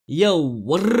Yo,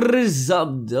 what is up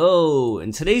though?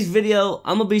 In today's video,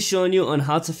 I'm gonna be showing you on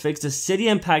how to fix the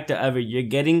Cydia Impactor error you're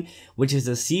getting, which is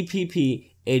the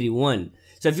CPP 81.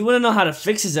 So if you wanna know how to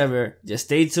fix this error, just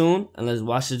stay tuned and let's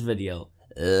watch this video.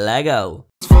 Let's go.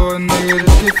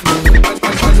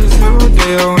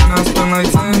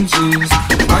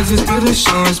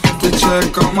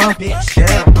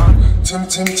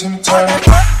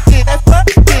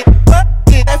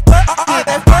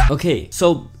 Okay,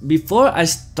 so before I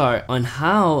start on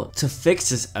how to fix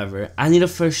this error, I need to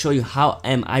first show you how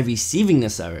am I receiving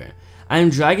this error. I am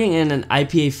dragging in an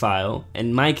IPA file.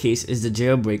 In my case is the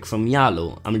jailbreak from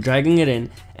Yalo. I'm dragging it in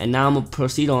and now I'm going to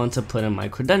proceed on to put in my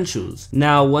credentials.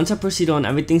 Now once I proceed on,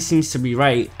 everything seems to be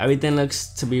right. Everything looks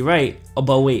to be right. Oh,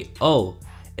 but wait,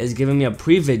 it's giving me a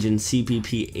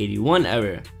Provision.cpp 81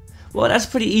 error. Well, that's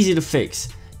pretty easy to fix.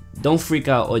 Don't freak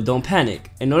out or don't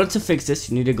panic. In order to fix this,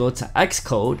 you need to go to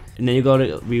Xcode and then you go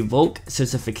to revoke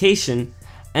certification,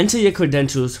 enter your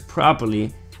credentials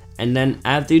properly, and then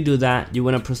after you do that, you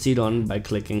want to proceed on by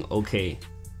clicking OK.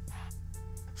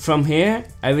 From here,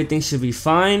 everything should be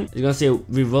fine. It's going to say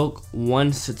revoke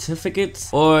 1 certificate,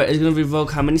 or it's going to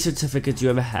revoke how many certificates you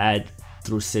ever had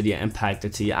through Cydia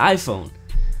Impactor to your iPhone.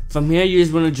 From here, you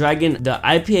just want to drag in the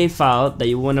IPA file that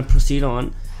you want to proceed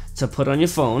on to put on your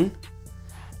phone.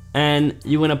 And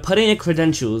you want to put in your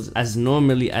credentials as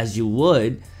normally as you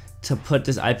would to put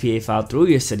this IPA file through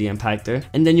your Cydia Impactor,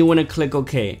 and then you want to click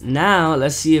OK. Now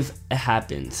let's see if it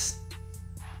happens.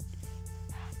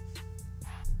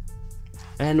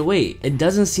 And wait, it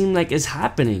doesn't seem like it's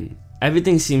happening.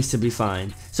 Everything seems to be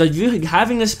fine. So if you're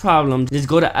having this problem, just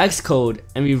go to Xcode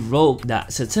and revoke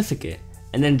that certificate,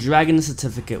 and then drag in the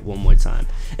certificate one more time.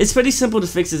 It's pretty simple to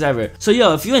fix this error. So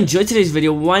yo, if you enjoyed today's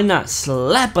video, why not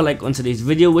slap a like on today's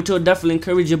video, which will definitely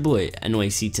encourage your boy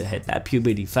NYC to hit that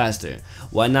puberty faster.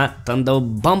 Why not thunder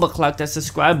bumper clock that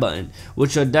subscribe button,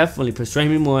 which will definitely persuade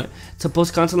me more to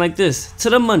post content like this to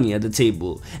the money at the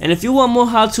table. And if you want more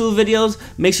how-to videos,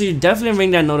 make sure you definitely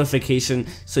ring that notification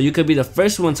so you could be the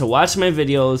first one to watch my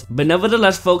videos. But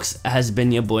nevertheless folks, it has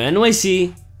been your boy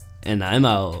NYC, and I'm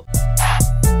out.